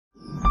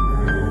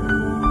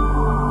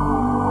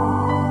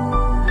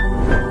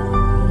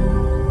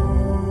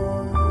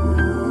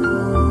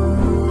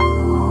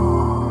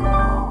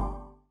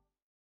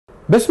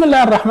بسم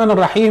الله الرحمن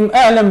الرحيم.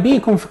 اهلا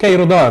بيكم في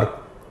كايرو دار.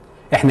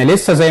 احنا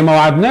لسه زي ما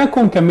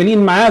وعدناكم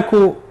مكملين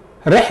معاكم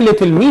رحلة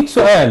ال100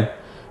 سؤال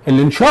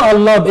اللي ان شاء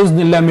الله باذن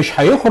الله مش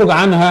هيخرج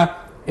عنها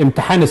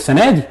امتحان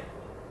السنة دي.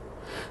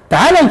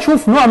 تعال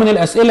نشوف نوع من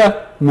الاسئلة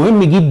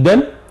مهم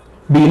جدا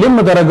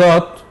بيلم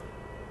درجات،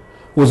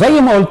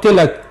 وزي ما قلت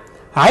لك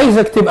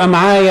عايزك تبقى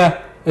معايا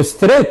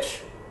استريتش.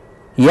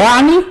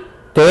 يعني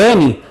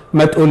تاني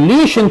ما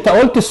تقوليش انت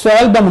قلت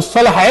السؤال ده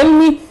مصطلح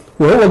علمي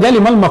وهو جالي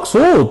ما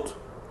المقصود،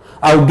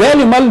 او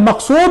جالي ما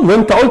المقصود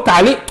وانت قلت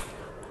عليه.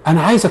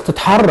 انا عايزك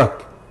تتحرك.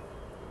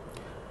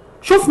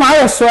 شوف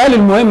معايا السؤال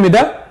المهم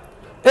ده.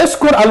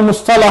 اذكر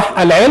المصطلح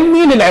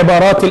العلمي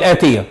للعبارات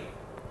الآتية: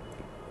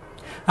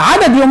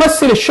 عدد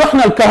يمثل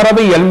الشحنة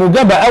الكهربية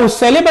الموجبة او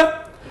السالبة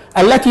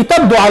التي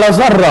تبدو على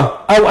ذرة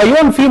او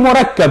ايون في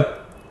مركب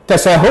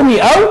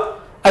تساهمي او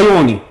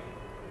ايوني.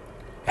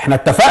 احنا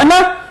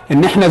اتفقنا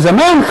ان احنا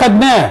زمان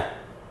خدناه،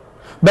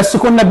 بس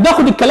كنا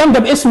بناخد الكلام ده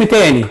باسم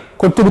تاني،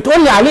 كنت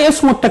بتقولي عليه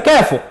اسمه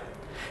التكافؤ.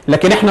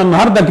 لكن احنا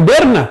النهاردة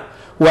كبرنا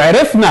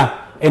وعرفنا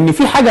ان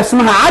في حاجة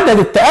اسمها عدد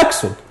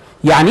التأكسد.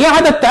 يعني ايه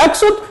عدد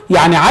تأكسد؟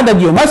 يعني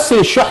عدد يمثل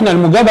الشحنة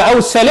الموجبة او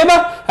السالبة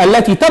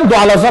التي تبدو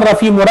على ذرة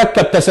في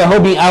مركب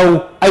تساهمي او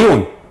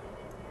ايوني.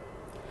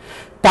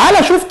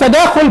 تعال شوف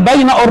تداخل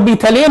بين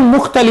اوربيتالين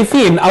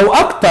مختلفين او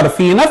اكتر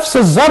في نفس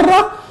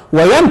الذرة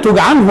وينتج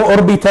عنه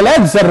اوربيتالات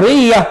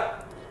ذرية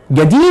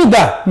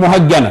جديدة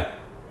مهجنة.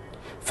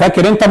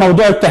 فاكر انت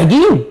موضوع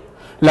التهجين؟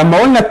 لما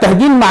قلنا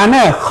التهجين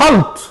معناه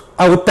خلط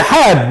او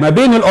اتحاد ما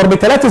بين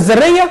الاوربيتالات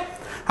الذرية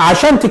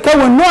عشان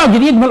تكون نوع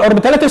جديد من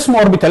الاوربيتالات اسمه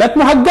اوربيتالات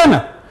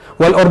مهجنة.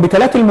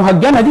 والاوربيتالات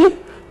المهجنة دي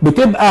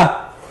بتبقى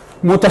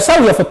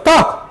متساوية في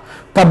الطاقة.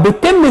 طب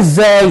بتتم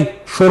ازاي؟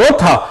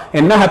 شروطها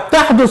انها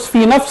بتحدث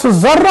في نفس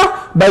الذرة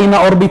بين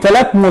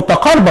اوربيتالات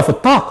متقاربة في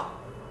الطاقة.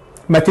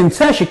 ما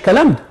تنساش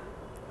الكلام ده.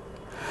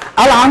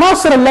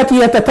 العناصر التي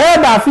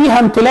يتتابع فيها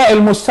امتلاء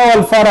المستوى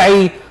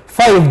الفرعي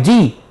 5D.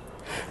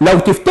 لو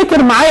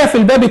تفتكر معايا في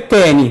الباب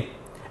الثاني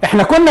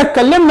احنا كنا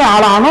اتكلمنا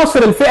على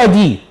عناصر الفئة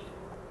دي،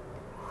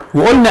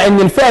 وقلنا ان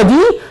الفئة دي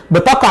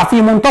بتقع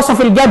في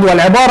منتصف الجدول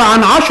عبارة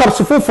عن 10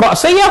 صفوف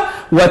رأسية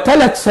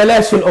و3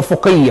 سلاسل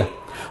أفقية.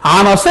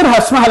 عناصرها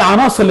اسمها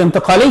العناصر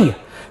الانتقالية.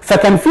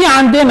 فكان في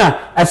عندنا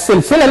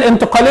السلسلة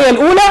الانتقالية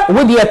الأولى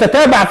ودي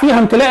يتتابع فيها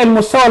امتلاء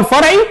المستوى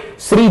الفرعي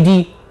 3D.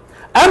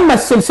 أما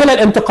السلسلة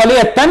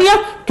الانتقالية الثانية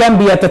كان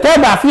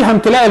بيتتابع فيها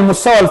امتلاء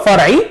المستوى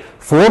الفرعي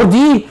 4D.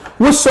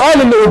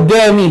 والسؤال اللي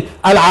قدامي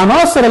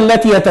العناصر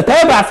التي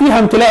يتتابع فيها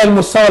امتلاء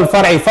المستوى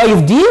الفرعي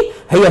 5D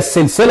هي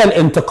السلسلة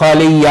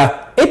الانتقالية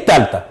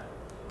الثالثة.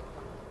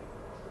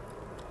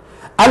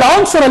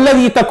 العنصر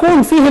الذي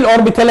تكون فيه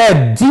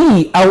الأوربيتالات D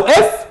أو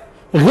F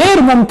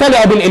غير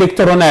ممتلئة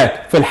بالإلكترونات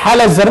في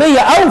الحالة الذرية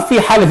أو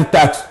في حالة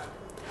التأكسد.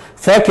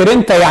 فاكر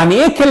أنت يعني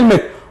إيه كلمة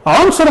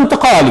عنصر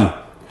انتقالي؟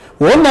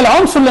 وقلنا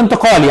العنصر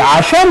الانتقالي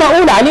عشان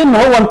أقول عليه إن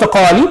هو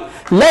انتقالي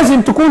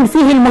لازم تكون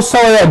فيه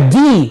المستويات D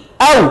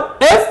أو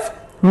F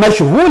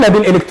مشغولة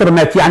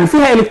بالإلكترونات، يعني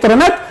فيها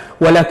إلكترونات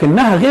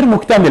ولكنها غير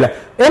مكتملة.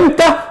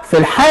 إمتى؟ في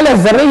الحالة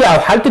الذرية أو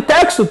حالة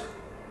التأكسد.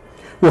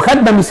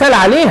 وخدنا مثال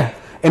عليها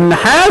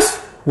النحاس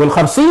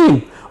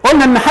والخرسين.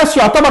 قلنا النحاس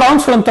يعتبر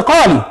عنصر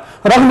انتقالي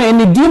رغم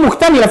ان الدي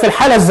مكتملة في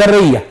الحالة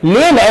الذرية.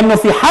 ليه؟ لأنه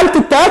في حالة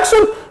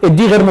التأكسد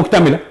الدي غير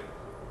مكتملة.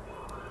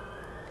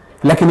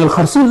 لكن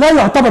الخرسين لا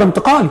يعتبر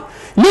انتقالي.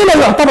 ليه لا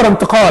يعتبر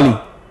انتقالي؟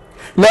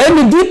 لأن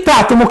الدي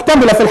بتاعته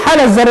مكتملة في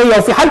الحالة الذرية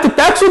وفي حالة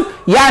التأكسد،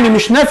 يعني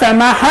مش نافع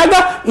معاه حاجة،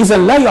 إذا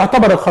لا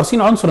يعتبر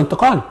الخرسين عنصر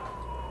انتقالي.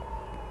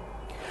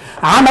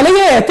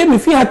 عملية يتم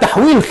فيها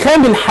تحويل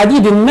خام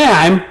الحديد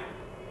الناعم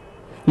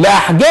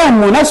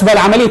لأحجام مناسبة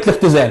لعملية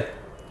الاختزال.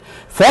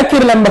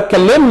 فاكر لما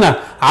اتكلمنا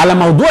على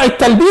موضوع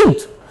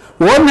التلبيد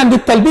وقلنا ان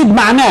التلبيد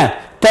معناه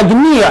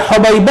تجميع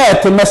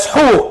حبيبات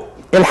مسحوق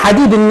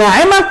الحديد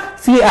الناعمة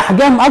في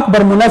أحجام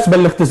أكبر مناسبة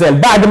للاختزال.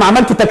 بعد ما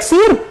عملت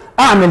تكسير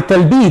أعمل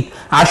تلبيد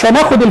عشان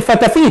أخد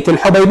الفتافيت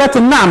الحبيبات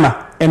الناعمة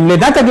اللي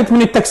نتجت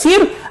من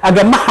التكسير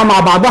أجمعها مع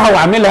بعضها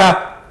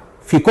وأعملها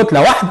في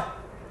كتلة واحدة.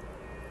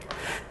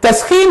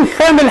 تسخين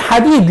خام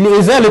الحديد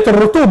لإزالة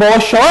الرطوبة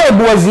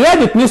والشوائب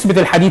وزيادة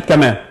نسبة الحديد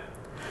كمان.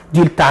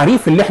 دي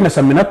التعريف اللي احنا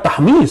سميناه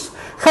التحميص.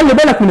 خلي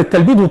بالك من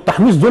التلبيد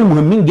والتحميص، دول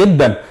مهمين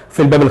جدا في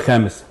الباب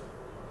الخامس.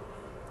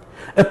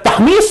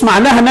 التحميص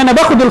معناها ان انا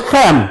باخد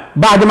الخام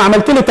بعد ما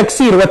عملت له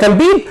تكسير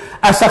وتلبيد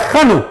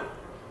اسخنه.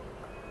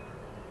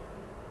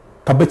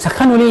 طب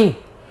بتسخنه ليه؟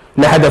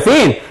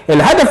 لهدفين.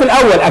 الهدف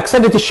الاول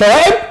اكسدة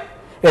الشوائب،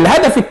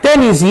 الهدف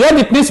الثاني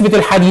زيادة نسبة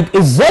الحديد.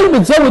 ازاي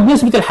بتزود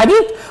نسبة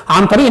الحديد؟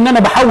 عن طريق ان انا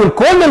بحول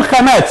كل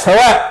الخامات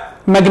سواء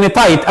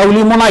ماجنيتايت او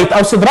ليمونايت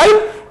او سيدرايت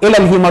الى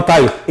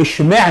الهيماتايت.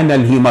 اشمعنى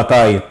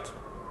الهيماتايت؟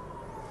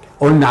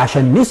 قلنا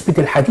عشان نسبة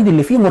الحديد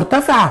اللي فيه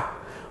مرتفعة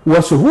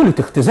وسهولة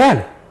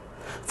اختزاله.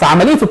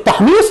 فعملية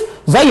التحميص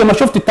زي ما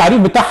شفت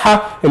التعريف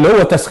بتاعها اللي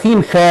هو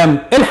تسخين خام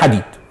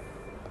الحديد.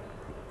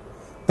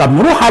 طب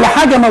نروح على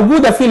حاجة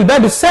موجودة في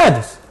الباب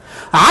السادس.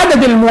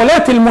 عدد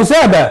المولات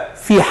المذابة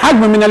في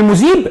حجم من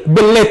المذيب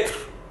باللتر.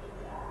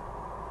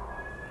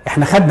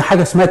 احنا خدنا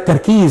حاجة اسمها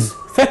التركيز،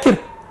 فاكر؟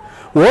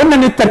 وقلنا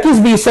ان التركيز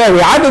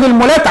بيساوي عدد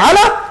المولات على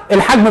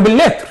الحجم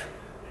باللتر.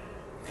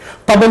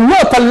 طب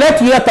النقطة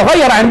التي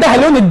يتغير عندها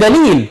لون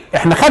الدليل،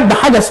 احنا خدنا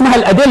حاجة اسمها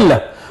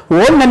الأدلة،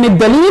 وقلنا ان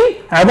الدليل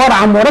عبارة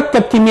عن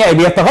مركب كيميائي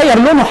بيتغير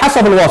لونه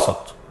حسب الوسط.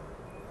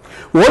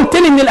 وقلت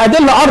لي ان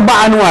الأدلة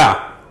 4 أنواع،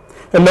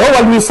 اللي هو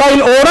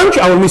الميثايل أورنج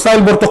أو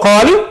الميثايل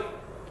برتقالي،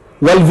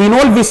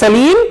 والفينول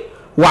فيسالين،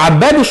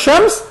 وعباد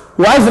الشمس،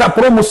 وأزرق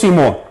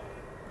بروموسيمون.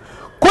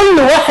 كل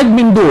واحد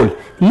من دول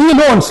ليه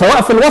لون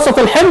سواء في الوسط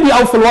الحمضي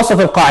أو في الوسط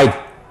القاعدي.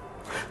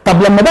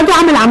 طب لما باجي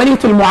أعمل عملية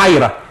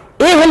المعايرة،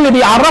 ايه اللي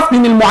بيعرفني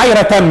ان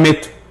المعايرة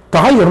تمت؟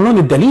 تغير لون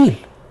الدليل.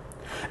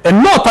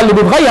 النقطة اللي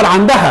بيتغير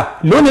عندها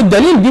لون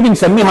الدليل دي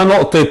بنسميها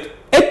نقطة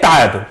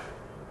التعادل.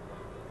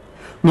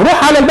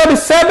 نروح على الباب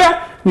السابع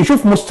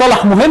نشوف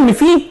مصطلح مهم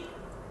فيه.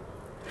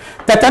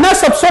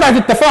 تتناسب سرعة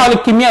التفاعل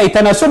الكيميائي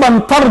تناسبا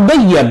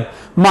طرديا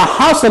مع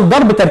حاصل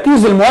ضرب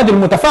تركيز المواد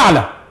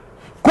المتفاعلة،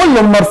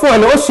 كل مرفوع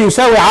لأس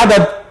يساوي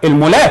عدد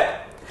المولات.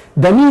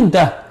 ده مين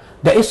ده؟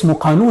 ده اسمه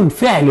قانون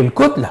فعل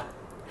الكتلة،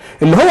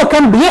 اللي هو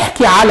كان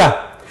بيحكي على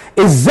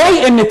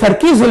ازاي ان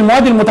تركيز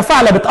المواد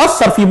المتفاعله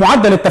بتاثر في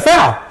معدل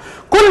التفاعل.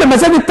 كل ما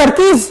زاد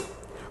التركيز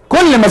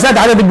كل ما زاد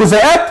عدد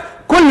الجزيئات،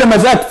 كل ما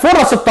زاد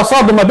فرص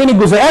التصادم ما بين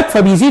الجزيئات،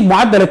 فبيزيد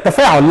معدل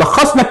التفاعل.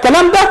 لخصنا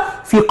الكلام ده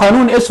في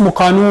قانون اسمه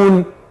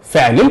قانون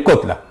فعل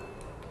الكتله.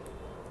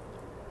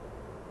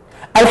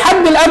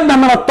 الحد الادنى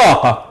من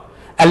الطاقه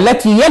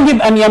التي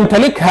يجب ان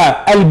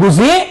يمتلكها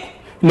الجزيء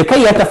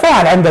لكي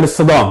يتفاعل عند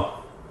الاصطدام.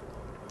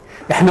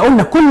 احنا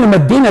قلنا كل ما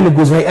ادينا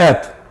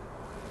للجزيئات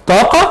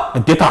طاقة،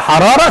 اديتها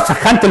حرارة،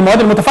 سخنت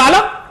المواد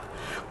المتفاعلة،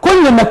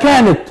 كل ما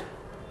كانت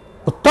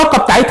الطاقة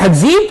بتاعتها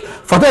تزيد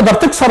فتقدر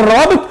تكسر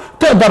الروابط،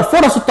 تقدر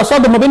فرص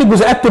التصادم ما بين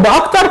الجزيئات تبقى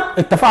أكتر،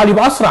 التفاعل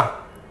يبقى أسرع.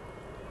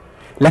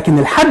 لكن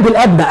الحد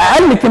الأدنى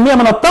أقل كمية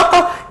من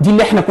الطاقة دي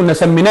اللي احنا كنا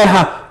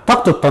سميناها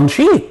طاقة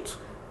التنشيط.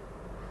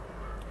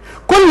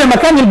 كل ما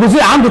كان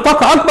الجزيء عنده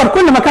طاقة أكبر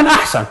كل ما كان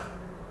أحسن.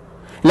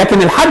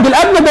 لكن الحد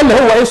الأدنى ده اللي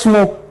هو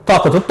اسمه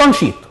طاقة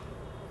التنشيط.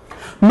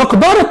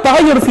 مقدار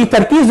التغير في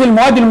تركيز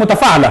المواد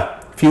المتفاعلة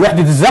في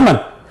وحدة الزمن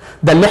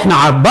ده اللي احنا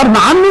عبرنا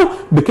عنه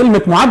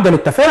بكلمة معدل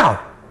التفاعل.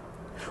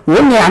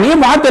 وقلنا يعني ايه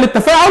معدل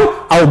التفاعل،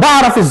 او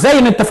بعرف ازاي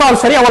ان التفاعل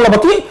سريع ولا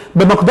بطيء؟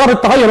 بمقدار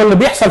التغير اللي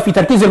بيحصل في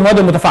تركيز المواد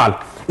المتفاعلة.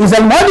 اذا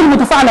المواد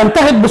المتفاعلة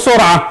انتهت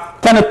بسرعة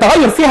كان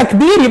التغير فيها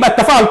كبير يبقى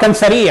التفاعل كان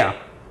سريع.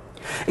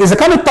 اذا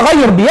كان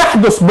التغير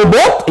بيحدث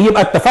ببطء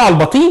يبقى التفاعل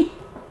بطيء.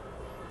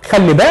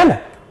 خلي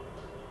بالك،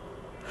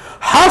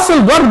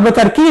 حاصل ضرب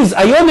تركيز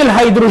ايون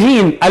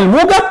الهيدروجين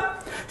الموجب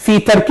في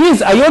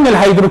تركيز ايون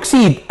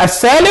الهيدروكسيد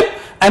السالب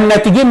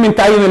الناتجين من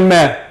تعيين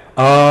الماء.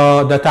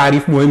 ده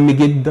تعريف مهم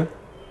جدا.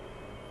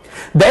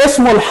 ده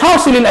اسمه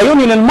الحاصل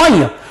الايوني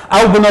للميه،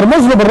 او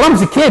بنرمز له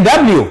بالرمز كي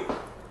دبليو.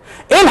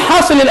 ايه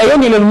الحاصل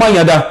الايوني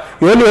للميه ده؟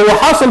 يقول لي هو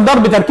حاصل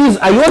ضرب تركيز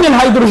ايون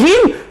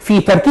الهيدروجين في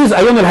تركيز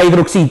ايون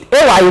الهيدروكسيد.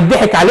 اوعى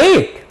يضحك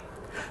عليك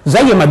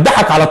زي ما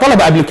اتضحك على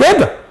طلبه قبل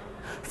كده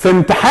في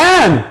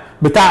امتحان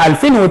بتاع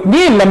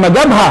 2002 لما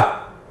جابها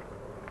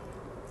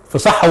في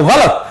صح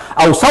وغلط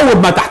او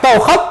صوب ما تحته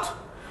خط.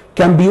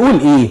 كان بيقول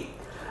ايه؟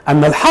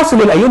 ان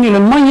الحاصل الايوني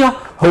للميه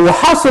هو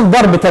حاصل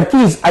ضرب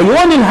تركيز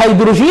ايون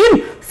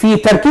الهيدروجين في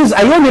تركيز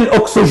ايون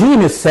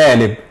الاكسجين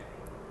السالب.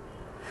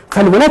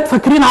 فالولاد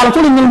فاكرين على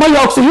طول ان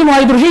الميه اكسجين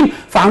وهيدروجين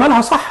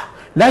فعملها صح.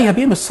 لا يا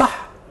بيه مش صح.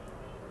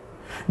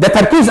 ده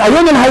تركيز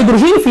ايون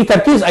الهيدروجين في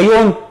تركيز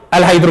ايون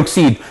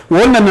الهيدروكسيد.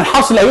 وقلنا ان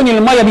الحاصل الايوني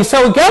للميه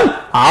بيساوي كام؟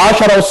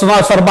 10 اس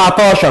ناقص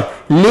 14.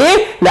 ليه؟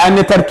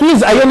 لان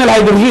تركيز ايون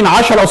الهيدروجين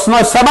 10 اس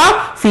ناقص 7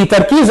 في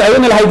تركيز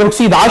ايون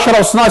الهيدروكسيد 10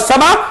 اس ناقص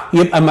 7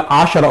 يبقى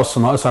 10 اس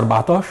ناقص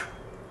 14.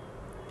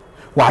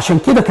 وعشان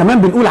كده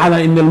كمان بنقول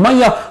على ان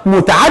الميه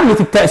متعادله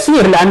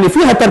التاثير لان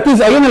فيها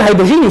تركيز ايون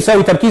الهيدروجين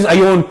يساوي تركيز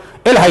ايون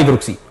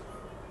الهيدروكسيد.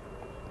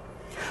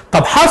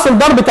 طب حاصل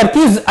ضرب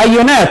تركيز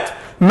ايونات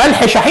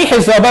ملح شحيح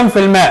الذوبان في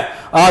الماء،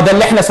 ده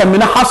اللي احنا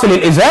سميناه حاصل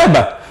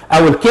الاذابه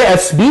او الكي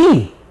اس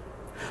بي.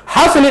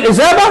 حاصل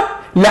الاذابه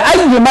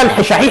لاي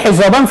ملح شحيح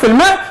الذوبان في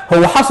الماء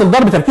هو حاصل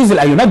ضرب تركيز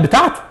الايونات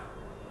بتاعته،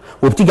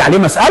 وبتيجي عليه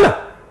مساله.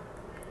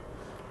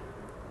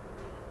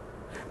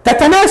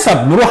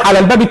 تتناسب، نروح على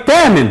الباب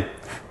الثامن،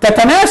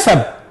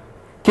 تتناسب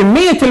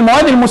كميه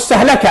المواد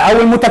المستهلكه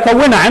او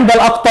المتكونه عند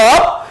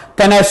الاقطاب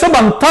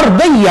تناسبا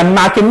طرديا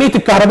مع كميه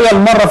الكهربية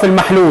المره في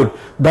المحلول.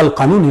 ده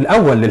القانون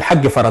الاول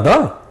للحاج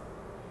فاراداي،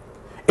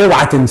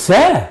 اوعى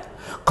تنساه.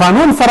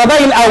 قانون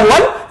فاراداي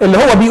الاول اللي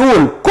هو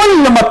بيقول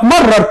كل ما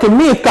تمرر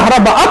كميه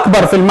كهرباء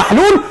اكبر في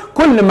المحلول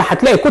كل ما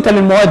هتلاقي كتل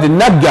المواد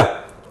الناتجه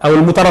او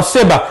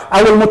المترسبه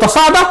او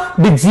المتصاعده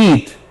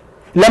بتزيد.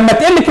 لما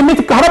تقل كميه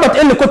الكهرباء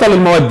تقل كتل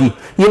المواد دي،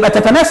 يبقى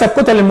تتناسب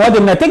كتل المواد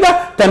الناتجه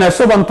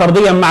تناسبا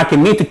طرديا مع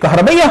كميه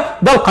الكهربيه.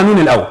 ده القانون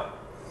الاول.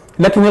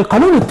 لكن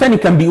القانون الثاني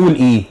كان بيقول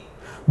ايه؟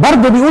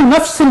 برضه بيقول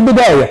نفس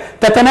البدايه،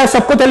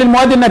 تتناسب كتل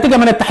المواد الناتجه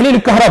من التحليل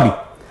الكهربي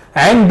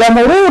عند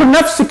مرور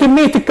نفس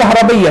كميه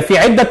الكهربيه في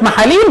عده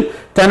محاليل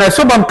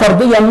تناسبا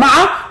طرديا مع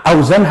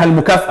اوزانها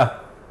المكافئه.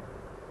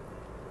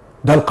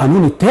 ده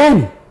القانون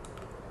الثاني.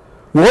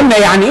 وقلنا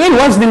يعني ايه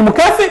الوزن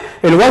المكافئ؟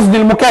 الوزن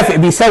المكافئ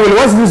بيساوي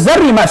الوزن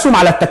الذري مقسوم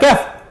على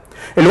التكافؤ.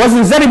 الوزن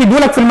الذري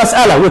بيدولك في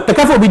المساله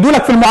والتكافؤ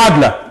بيدولك في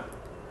المعادله.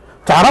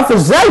 تعرفوا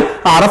ازاي؟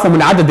 اعرفه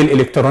من عدد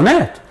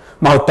الالكترونات.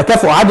 ما هو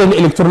التكافؤ عدد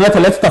الالكترونات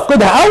التي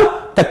تفقدها او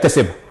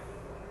تكتسبها.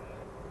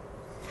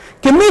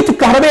 كميه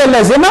الكهربية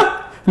اللازمه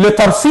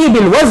لترسيب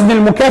الوزن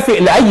المكافئ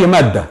لاي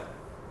ماده،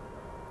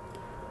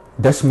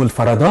 ده اسمه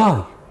الفرضاي.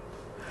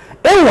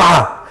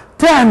 اوعى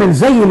تعمل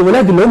زي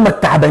الولاد اللي هم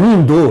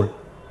التعبانين دول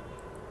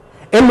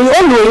اللي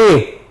يقول له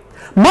ايه؟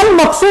 ما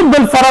المقصود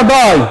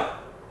بالفرضاي؟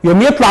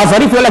 يوم يطلع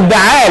ظريف يقول لك ده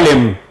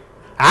عالم.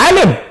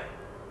 عالم؟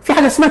 في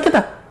حاجه اسمها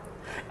كده.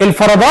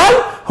 الفرضاي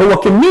هو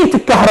كميه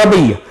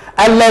الكهربية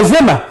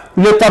اللازمه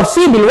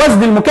لترسيب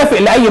الوزن المكافئ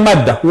لاي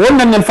ماده،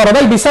 وقلنا ان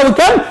الفرضاي بيساوي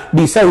كام؟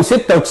 بيساوي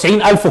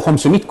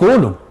 96500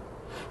 كولوم.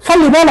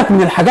 خلي بالك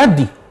من الحاجات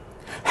دي.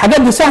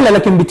 الحاجات دي سهله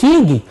لكن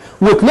بتيجي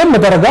وتلم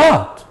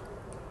درجات.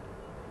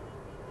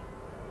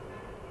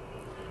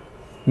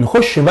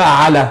 نخش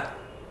بقى على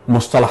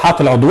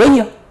مصطلحات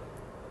العضويه.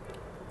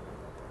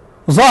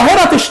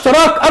 ظاهره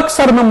اشتراك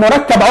اكثر من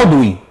مركب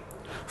عضوي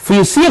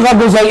في صيغه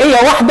جزيئيه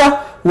واحده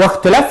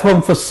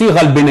واختلافهم في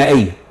الصيغه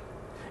البنائيه.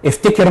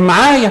 افتكر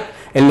معايا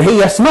اللي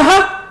هي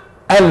اسمها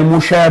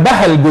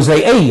المشابهه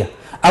الجزيئيه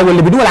او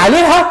اللي بنقول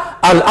عليها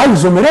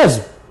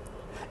الايزوميريزم.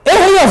 ايه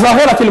هي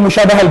ظاهره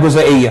المشابهه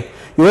الجزيئيه؟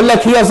 يقول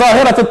لك هي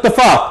ظاهره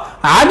اتفاق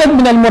عدد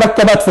من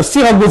المركبات في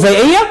الصيغه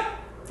الجزيئيه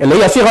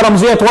اللي هي صيغه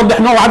رمزيه توضح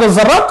نوع عدد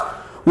الذرات،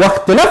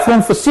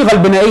 واختلافهم في الصيغه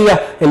البنائيه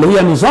اللي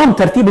هي نظام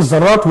ترتيب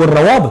الذرات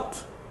والروابط.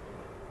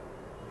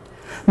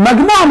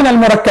 مجموعه من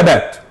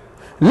المركبات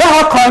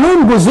لها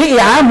قانون جزيئي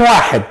عام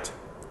واحد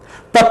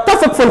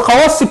تتفق في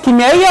الخواص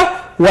الكيميائيه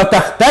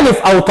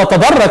وتختلف او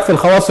تتدرج في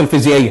الخواص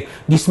الفيزيائيه.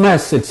 دي اسمها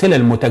السلسله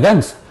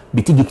المتجانسه،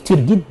 بتيجي كتير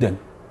جدا.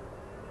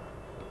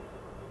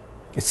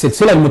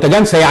 السلسله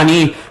المتجانسه يعني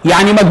ايه؟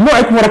 يعني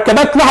مجموعه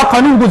مركبات لها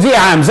قانون جزيئي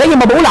عام، زي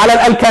ما بقول على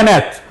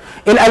الالكانات.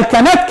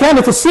 الالكانات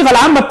كانت الصيغه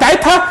العامه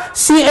بتاعتها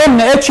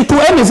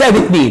CnH2n زائد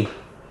 2.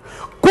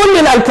 كل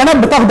الالكانات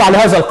بتخضع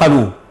لهذا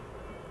القانون.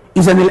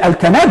 اذا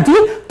الالكانات دي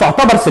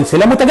تعتبر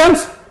سلسله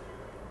متجانسه.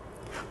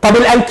 طب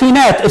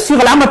الالكينات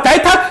الصيغه العامه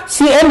بتاعتها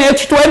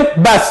CnH2n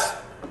بس.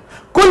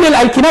 كل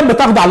الالكينات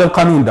بتخضع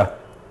للقانون ده.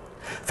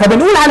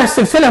 فبنقول على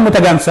السلسله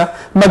المتجانسه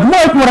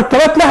مجموعه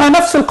مركبات لها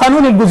نفس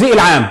القانون الجزيئي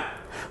العام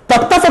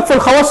تتفق في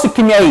الخواص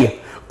الكيميائيه.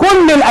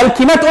 كل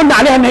الالكينات قلنا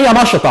عليها ان هي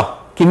نشطه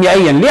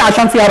كيميائيا، ليه؟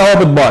 عشان فيها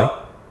روابط باي.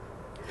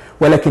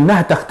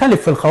 ولكنها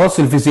تختلف في الخواص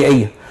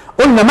الفيزيائيه.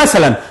 قلنا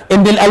مثلا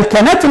ان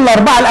الالكانات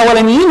الاربعه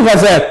الاولانيين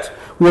غازات،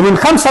 ومن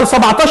 5 ل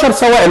 17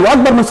 سوائل،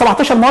 واكبر من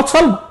 17 مواد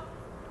صلبه.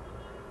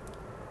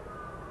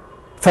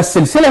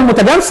 فالسلسله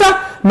المتجانسه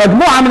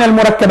مجموعه من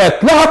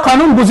المركبات لها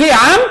قانون جزيئي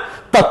عام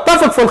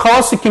تتفق في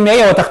الخواص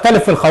الكيميائيه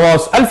وتختلف في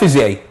الخواص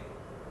الفيزيائيه.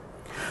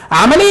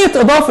 عمليه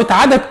اضافه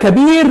عدد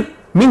كبير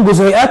من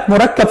جزيئات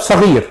مركب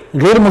صغير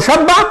غير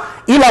مشبع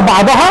الى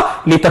بعضها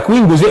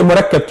لتكوين جزيء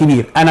مركب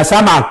كبير.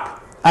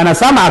 انا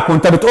سامعك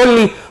وانت بتقول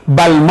لي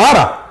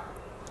بلمره.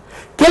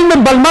 كلمه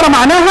بلمره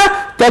معناها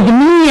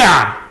تجميع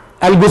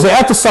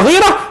الجزيئات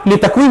الصغيره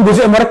لتكوين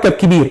جزيء مركب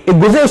كبير.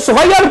 الجزيء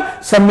الصغير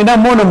سميناه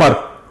مونومر،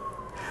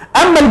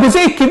 اما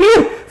الجزيء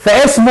الكبير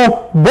فاسمه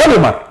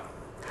بوليمر.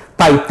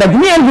 طيب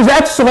تجميع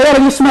الجزيئات الصغيره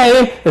دي اسمها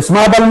ايه؟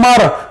 اسمها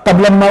بلمره.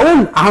 طب لما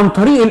اقول عن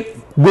طريق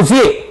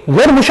جزيء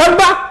غير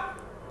مشبع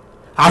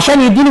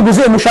عشان يديني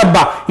جزيء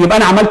مشبع، يبقى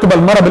انا عملت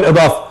بلمره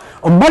بالاضافه.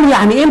 امال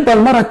يعني ايه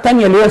البلمره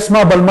الثانيه اللي هي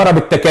اسمها بلمره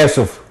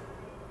بالتكاثف؟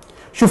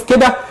 شوف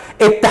كده،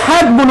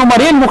 اتحاد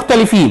مونومرين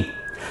مختلفين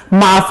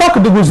مع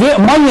فقد جزيء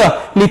ميه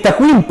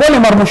لتكوين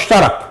بوليمر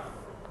مشترك.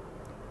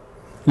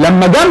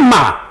 لما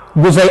جمع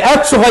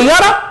جزيئات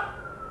صغيره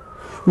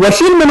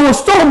واشيل من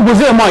وسطهم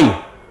جزيء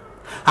ميه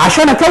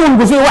عشان اكون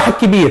جزيء واحد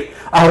كبير،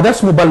 اهو ده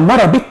اسمه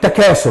بلمره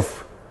بالتكاثف،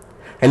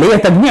 اللي هي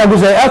تجميع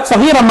جزيئات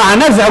صغيره مع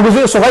نزع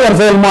جزيء صغير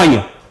زي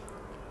الميه.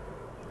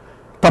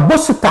 طب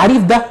بص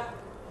التعريف ده،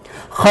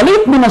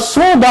 خليط من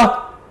الصودا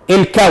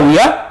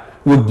الكاويه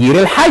والجير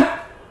الحي.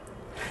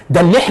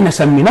 ده اللي احنا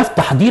سميناه في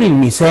تحضير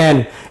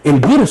المثال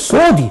الجير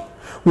الصودي،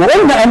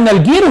 وقلنا ان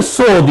الجير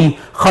الصودي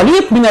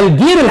خليط من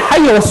الجير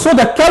الحي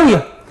والصودا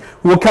الكاويه،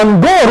 وكان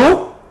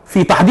دوره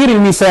في تحضير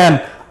المثال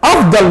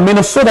افضل من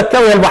الصودا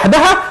الكاويه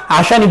لوحدها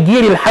عشان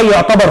الجير الحي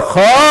يعتبر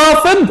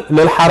خافض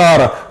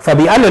للحراره،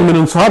 فبيقلل من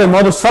انصهار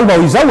المواد الصلبه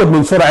ويزود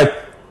من سرعه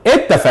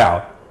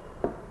التفاعل.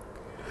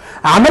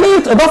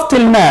 عمليه اضافه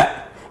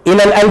الماء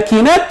الى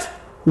الالكينات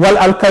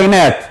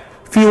والالكينات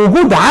في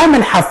وجود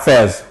عامل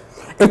حفاز.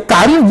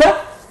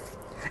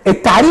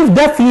 التعريف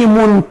ده في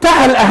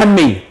منتهى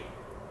الاهميه.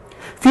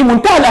 في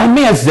منتهى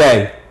الاهميه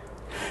ازاي؟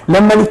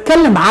 لما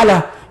نتكلم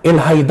على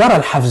الهيدره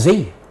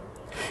الحفزيه.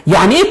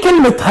 يعني ايه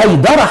كلمه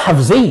هيدره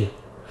حفزيه؟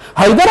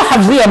 هيدره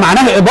حفزيه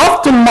معناها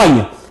اضافه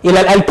الميه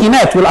الى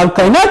الالكينات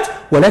والالكينات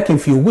ولكن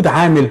في وجود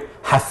عامل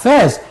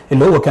حفاز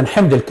اللي هو كان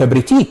حمض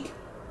الكبريتيك.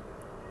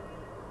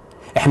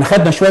 احنا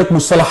خدنا شويه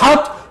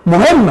مصطلحات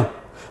مهمه،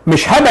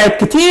 مش هبعد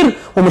كتير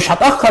ومش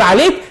هتاخر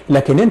عليك،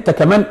 لكن انت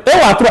كمان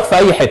اوعى تروح في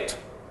اي حته.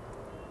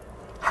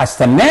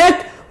 هستناك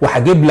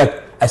وهجيب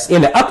لك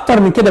اسئله اكتر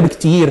من كده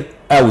بكتير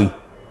قوي،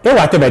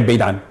 اوعى تبعد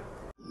بعيد عني.